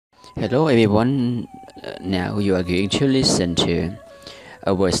Hello everyone, now you are going to listen to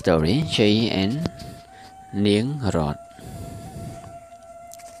our story Jay and Nean Ruot.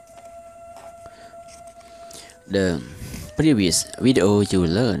 The previous video you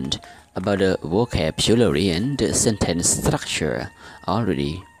learned about the vocabulary and the sentence structure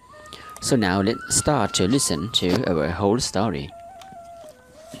already. So now let's start to listen to our whole story.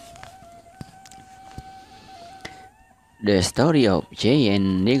 The story of Jay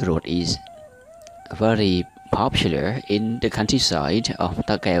and Nean Ruot is very popular in the countryside of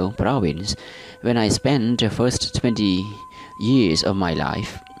Takeo province when I spent the first 20 years of my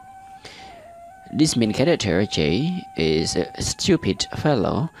life. This main character, Jay, is a stupid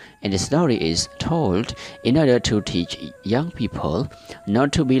fellow, and the story is told in order to teach young people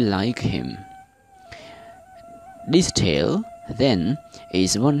not to be like him. This tale, then,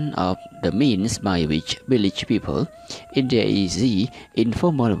 is one of the means by which village people, in their easy,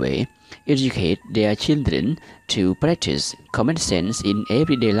 informal way, educate their children to practice common sense in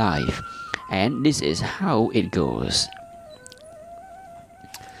everyday life, and this is how it goes.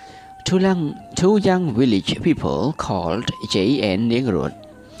 Two young village people called Jay and Nean Ruot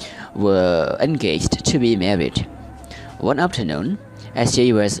were engaged to be married. One afternoon, as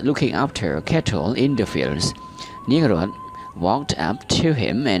Jay was looking after cattle in the fields, Nean Ruot walked up to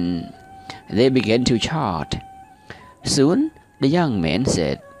him and they began to chat. Soon, the young man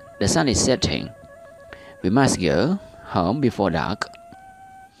said, "The sun is setting. We must go home before dark."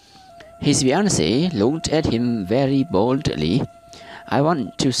 His fiancée looked at him very boldly. "I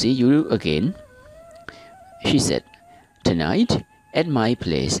want to see you again," she said. "Tonight, at my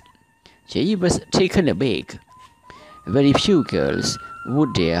place." Jay was taken aback. Very few girls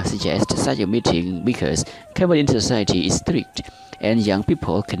would dare suggest such a meeting because Cambodian society is strict and young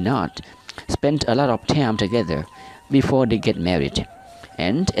people cannot spend a lot of time together before they get married,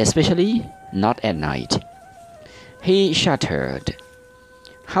 and especially not at night. He shuddered.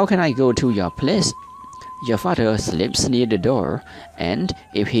 "How can I go to your place? Your father sleeps near the door, and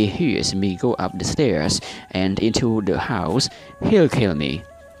if he hears me go up the stairs and into the house, he'll kill me."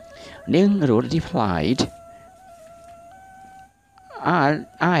 Nean Ruot replied,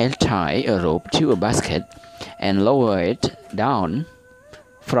 I'll tie a rope to a basket and lower it down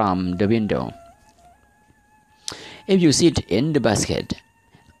from the window. If you sit in the basket,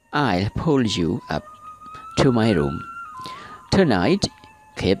 I'll pull you up to my room. Tonight,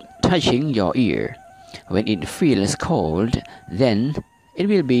 keep touching your ear. When it feels cold, then it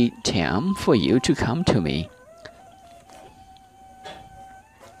will be time for you to come to me.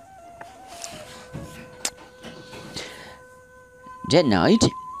 That night,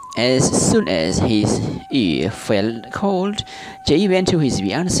 as soon as his ear felt cold, Jay went to his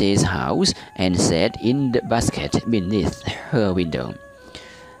fiancée's house and sat in the basket beneath her window.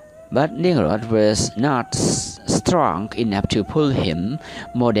 But Nean Ruot was not strong enough to pull him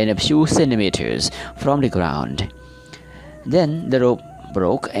more than a few centimeters from the ground. Then the rope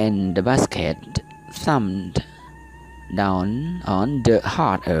broke and the basket thumped down on the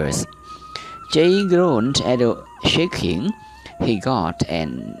hard earth. Jay groaned at the shaking he got,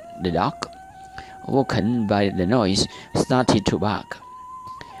 and the dog, woken by the noise, started to bark.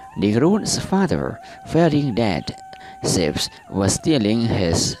 Nean Ruot's father, fearing that thieves were stealing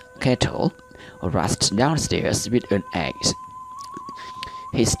his cattle, rushed downstairs with an axe.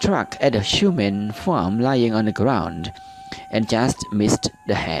 He struck at a human form lying on the ground and just missed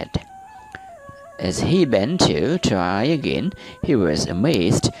the head. As he bent to try again, he was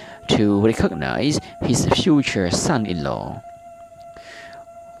amazed to recognize his future son-in-law.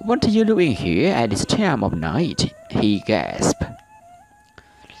 "What are you doing here at this time of night?" he gasped.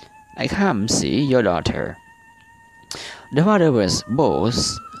 "I come see your daughter." The father was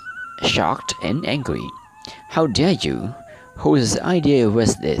both shocked and angry. "How dare you? Whose idea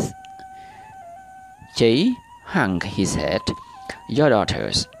was this?" Jay hung his head. "Your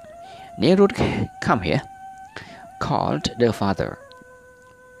daughter's." "Nean Ruot, come here," called the father.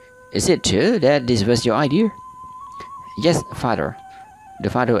 "Is it true that this was your idea?" "Yes, father." The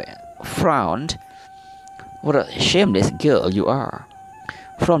father frowned. "What a shameless girl you are."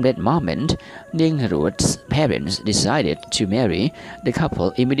 From that moment, Nean Ruot's parents decided to marry the couple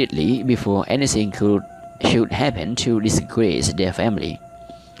immediately before anything should happen to disgrace their family.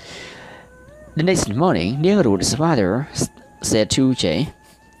 The next morning, Nean Ruot's father said to Jay,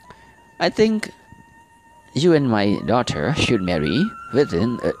 "I think you and my daughter should marry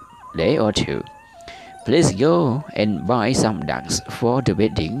within a day or two. Please go and buy some ducks for the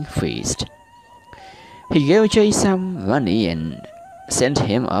wedding feast." He gave Jay some money and sent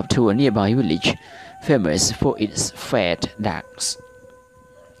him up to a nearby village famous for its fat ducks.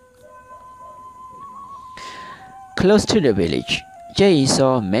 Close to the village, Jay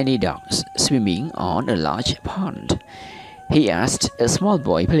saw many dogs swimming on a large pond. He asked a small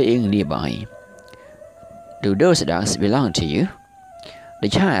boy playing nearby, "Do those dogs belong to you?" The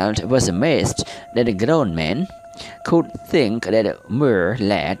child was amazed that a grown man could think that a mere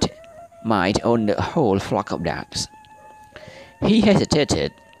lad might own the whole flock of dogs. He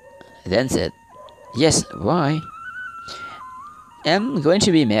hesitated, then said, "Yes, why?" "I'm going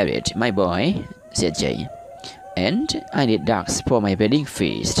to be married, my boy," said Jay, "and I need dogs for my wedding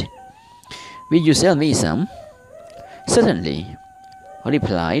feast. Will you sell me some?" "Certainly,"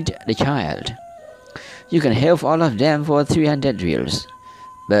 replied the child. "You can have all of them for 300 reals,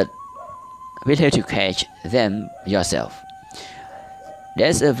 but we'll have to catch them yourself."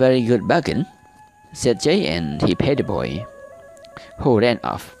 "That's a very good bargain," said Jay, and he paid the boy, who ran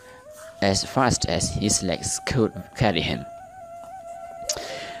off as fast as his legs could carry him.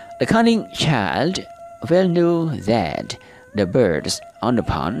 The cunning child well knew that the birds on the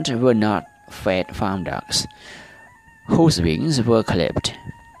pond were not fat farm dogs, whose wings were clipped,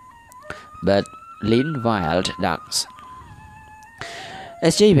 but lean wild dogs.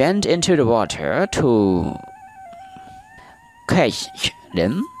 As Jay went into the water to catch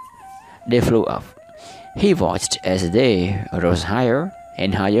them, they flew off. He watched as they rose higher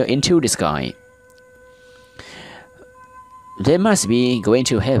and higher into the sky. "They must be going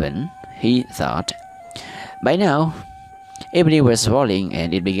to heaven," he thought. By now, evening was falling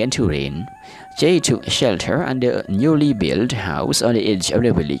and it began to rain. Jay took shelter under a newly built house on the edge of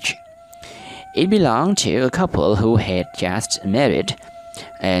the village. It belonged to a couple who had just married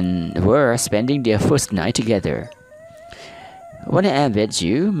and were spending their first night together. "When I am with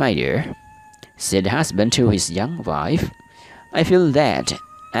you, my dear," said the husband to his young wife, "I feel that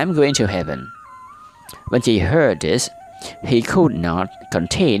I'm going to heaven." When he heard this, he could not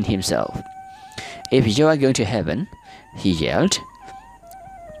contain himself. "If you are going to heaven," he yelled,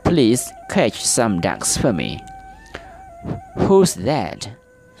 "please catch some ducks for me." "Who's that?"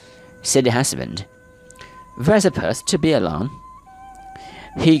 said the husband. "We're supposed to be alone."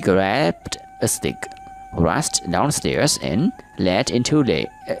 He grabbed a stick, rushed downstairs, and led into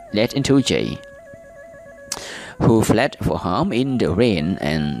Jay, who fled for home in the rain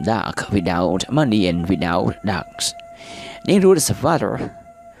and dark, without money and without dogs. Nean Ruot's father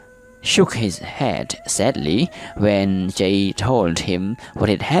shook his head sadly when Jay told him what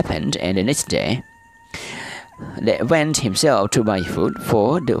had happened, and the next day they went himself to buy food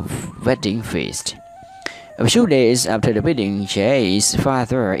for the wedding feast. A few days after the wedding, Jay's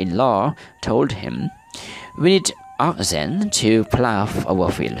father-in-law told him, "We need oxen to plow our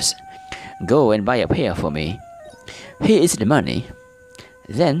fields. Go and buy a pair for me. Here is the money."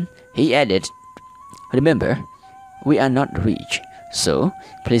 Then he added, "Remember, we are not rich, so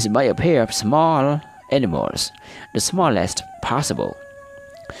please buy a pair of small animals, the smallest possible."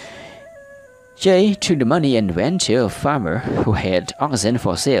 Jay took the money and went to a farmer who had oxen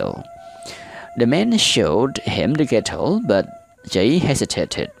for sale. The man showed him the cattle, but Jay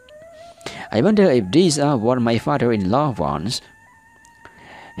hesitated. "I wonder if these are what my father-in-law wants.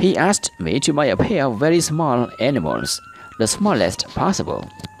 He asked me to buy a pair of very small animals, the smallest possible."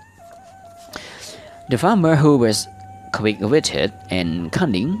 The farmer, who was quick-witted and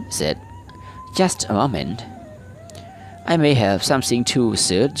cunning, said, "Just a moment. I may have something to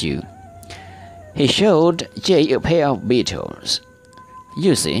suit you." He showed Jay a pair of beetles.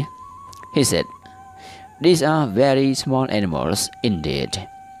 "You see," he said, "these are very small animals indeed."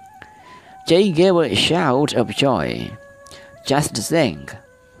 Jay gave a shout of joy. "Just think.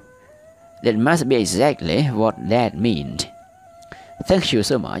 That must be exactly what that meant. Thank you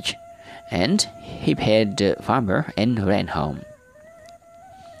so much." And he paid the farmer and ran home.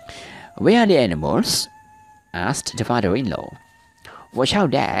 "Where are the animals?" asked the father-in-law. "Watch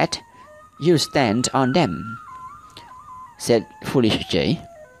out, Dad. You stand on them," said foolish Jay.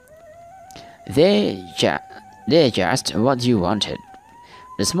 They're just what you wanted,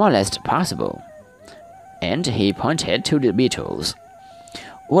 the smallest possible." And he pointed to the beetles.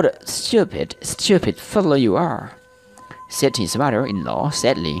 "What a stupid fellow you are," said his mother-in-law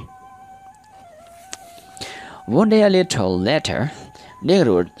sadly. One day a little later, Nean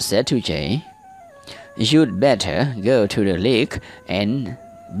Ruot said to Jay, "You'd better go to the lake and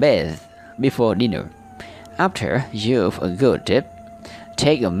bathe before dinner. After you've a good dip,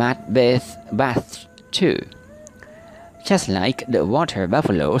 take a mud bath too, just like the water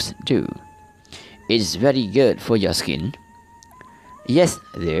buffaloes do. It's very good for your skin." "Yes,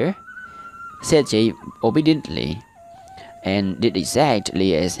 dear," said Jay obediently, and did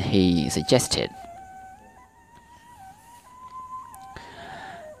exactly as he suggested.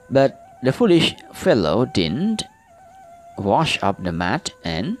 But the foolish fellow didn't washed up the mat,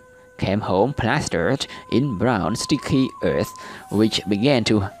 and came home plastered in brown sticky earth which began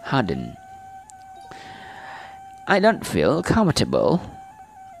to harden. "I don't feel comfortable.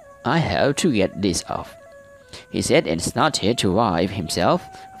 I have to get this off," he said, and started to wipe himself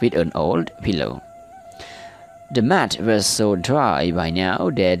with an old pillow. The mat was so dry by now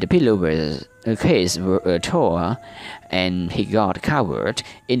that the pillow case were tore, and he got covered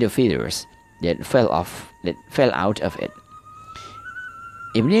in the feathers that fell out of it.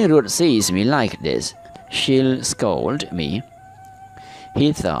 "If Nean Ruot sees me like this, she'll scold me,"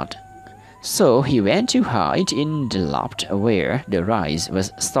 he thought. So he went to hide in the loft where the rice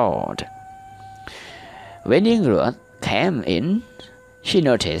was stored. When Nean Ruot came in, she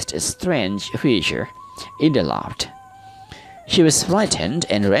noticed a strange feature in the loft. She was frightened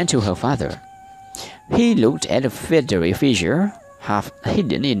and ran to her father. He looked at the feathery figure, half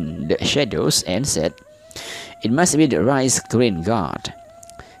hidden in the shadows, and said, "It must be the rice grain god.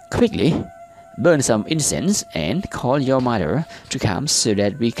 Quickly, burn some incense and call your mother to come so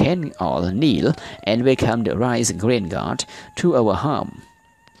that we can all kneel and welcome the rice grain god to our home.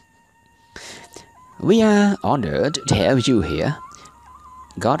 We are honored to have you here,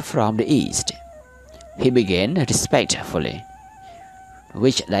 God from the east," he began respectfully.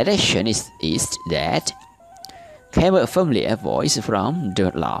 "Which direction is that?" came a familiar voice from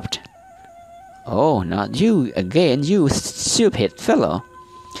the loft. "Oh, not you again, you stupid fellow,"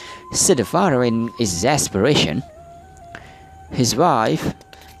 said the father in exasperation. His wife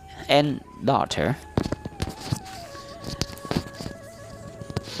and daughter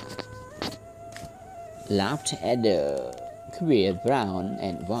laughed at the queer brown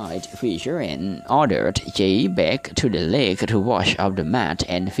and white figure and ordered Jay back to the lake to wash up the mat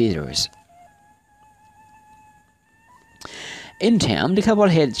and feathers. In time, the couple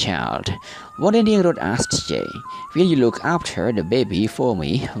had a child. One day Nean Ruot asked Jay, "Will you look after the baby for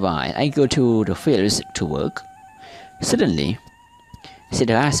me while I go to the fields to work?" "Certainly," said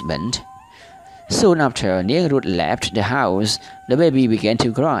her husband. Soon after Nean Ruot left the house, the baby began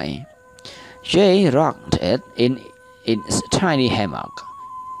to cry. Jay rocked it in its tiny hammock,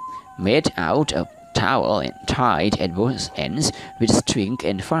 made out of towel and tied at both ends with string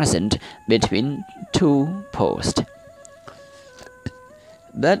and fastened between two posts.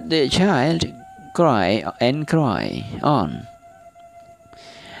 But the child cried and cried on.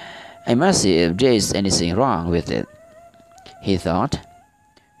 "I must see if there is anything wrong with it," he thought.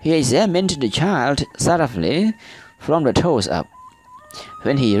 He examined the child thoroughly from the toes up.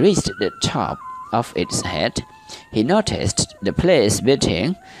 When he reached the top of its head, he noticed the place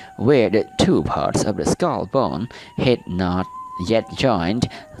beating where the two parts of the skull bone had not yet joined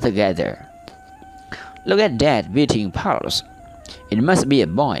together. "Look at that beating pulse. It must be a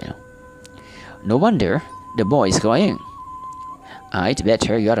boy. No wonder the boy is crying. I'd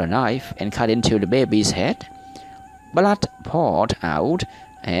better get a knife and cut into the baby's head." Blood poured out,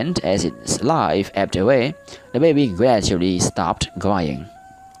 and as its life ebbed away, the baby gradually stopped crying.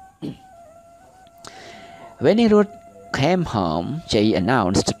 When Nean Ruot came home, Jay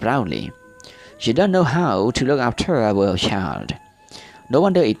announced proudly, "You don't know how to look after our child. No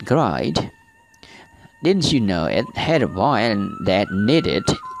wonder it cried. Didn't you know it had a boil that needed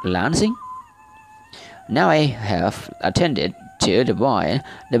lancing? Now I have attended to the boil,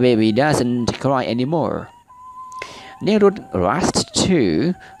 the baby doesn't cry anymore." Nean Ruot rushed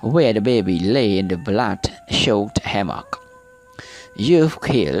to where the baby lay in the blood-soaked hammock. "You've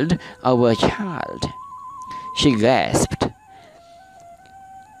killed our child," she gasped.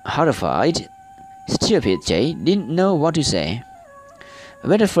 Horrified, stupid Jay didn't know what to say.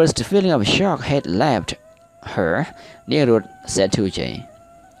 When the first feeling of shock had left her, Nean Ruot said to Jay,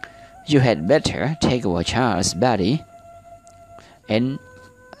 "You had better take our child's body and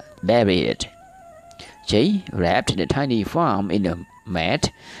bury it." Jay wrapped the tiny form in a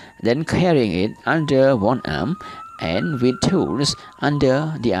mat, then carrying it under one arm and with tools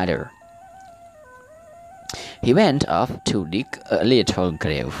under the other, he went off to dig a little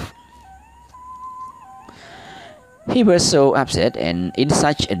grave. He was so upset and in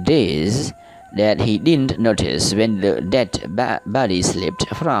such a daze that he didn't notice when the dead body slipped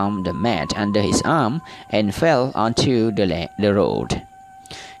from the mat under his arm and fell onto the road.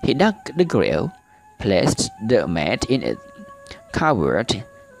 He dug the grave, placed the mat in it, covered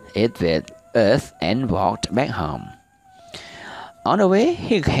it with earth, and walked back home. On the way,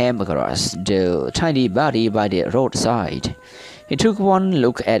 he came across the tiny body by the roadside. He took one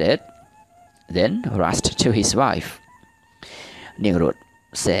look at it, then rushed to his wife. "Nean Ruot,"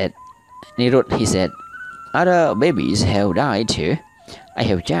 he said, "other babies have died too. I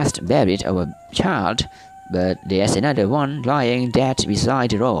have just buried our child but there's another one lying dead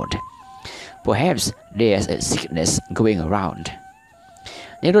beside the road. Perhaps there's a sickness going around.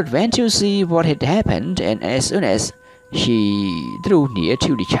 Nean Ruot went to see what had happened, and as soon as she drew near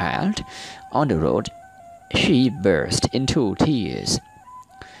to the child on the road, she burst into tears.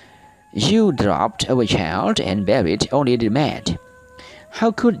 "You dropped our child and buried only the man.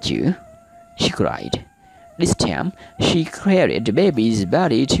 How could you?" she cried. This time, she carried the baby's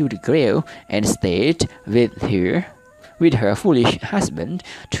body to the grave and stayed with her foolish husband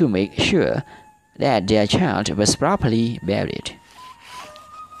to make sure that their child was properly buried.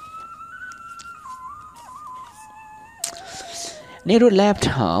 Nean Ruot left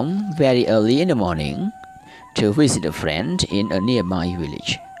home very early in the morning to visit a friend in a nearby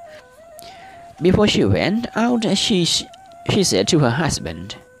village. Before she went out, she said to her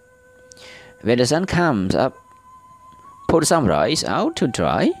husband, "When the sun comes up, put some rice out to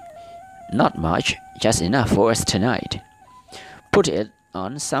dry. Not much, just enough for us tonight. Put it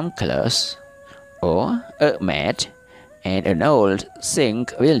on some clothes or a mat, and an old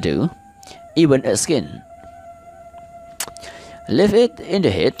sink will do, even a skin. Leave it in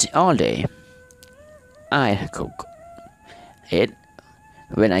the heat all day. I'll cook it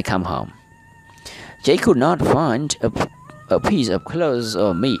when I come home." Jay could not find a piece of clothes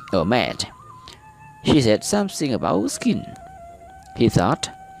or meat or mat. She said something about skin. He thought,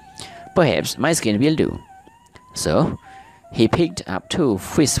 "Perhaps my skin will do." So he picked up 2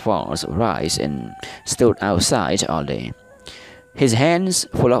 fistfuls of rice and stood outside all day, his hands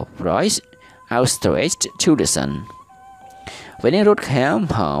full of rice outstretched to the sun. When Nean Ruot came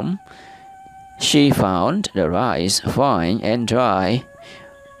home, she found the rice fine and dry,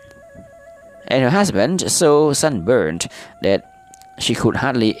 and her husband so sunburned that she could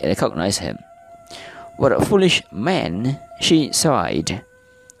hardly recognize him. "What a foolish man," she sighed.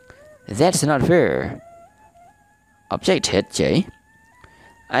 "That's not fair," objected Jay.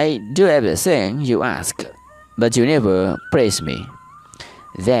 "I do everything you ask, but you never praise me."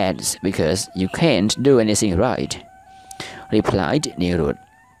 "That's because you can't do anything right," replied Nean Ruot.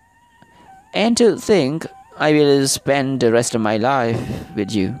 "And to think I will spend the rest of my life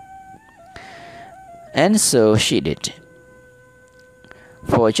with you." And so she did.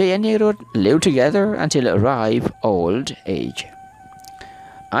 For Jay and Nean Ruot lived together until a ripe old age.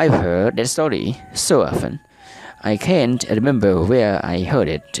 I've heard that story so often, I can't remember where I heard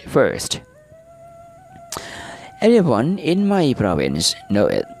it first. Everyone in my province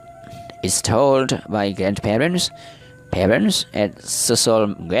knows it. It's told by grandparents, parents at social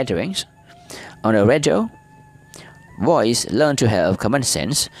gatherings, on the radio. Boys learn to have common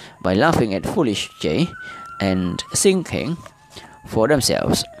sense by laughing at foolish Jay and thinking for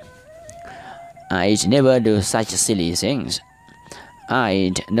themselves. I'd never do such silly things.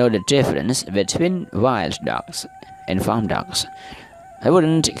 I'd know the difference between wild dogs and farm dogs. I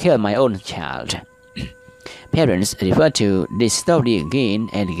wouldn't kill my own child. Parents refer to this story again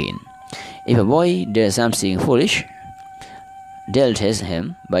and again. If a boy does something foolish, they'll test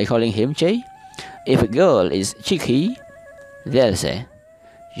him by calling him Jay. If a girl is cheeky, they'll say,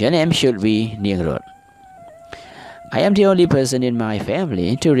 "Your name should be Nean Ruot." I am the only person in my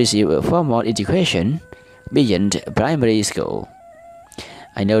family to receive a formal education beyond primary school.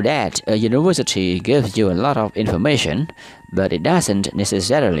 I know that a university gives you a lot of information, but it doesn't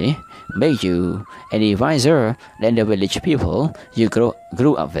necessarily make you any wiser than the village people you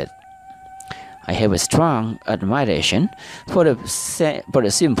grew up with. I have a strong admiration for the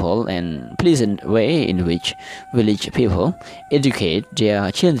simple and pleasant way in which village people educate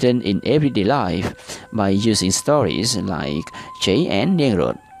their children in everyday life by using stories like Jay and Nean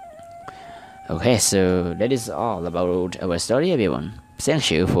Ruot. Okay, so that is all about our story, everyone.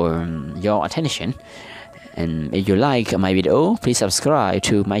 Thank you for your attention. And if you like my video, please subscribe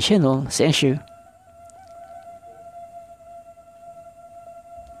to my channel. Thank you.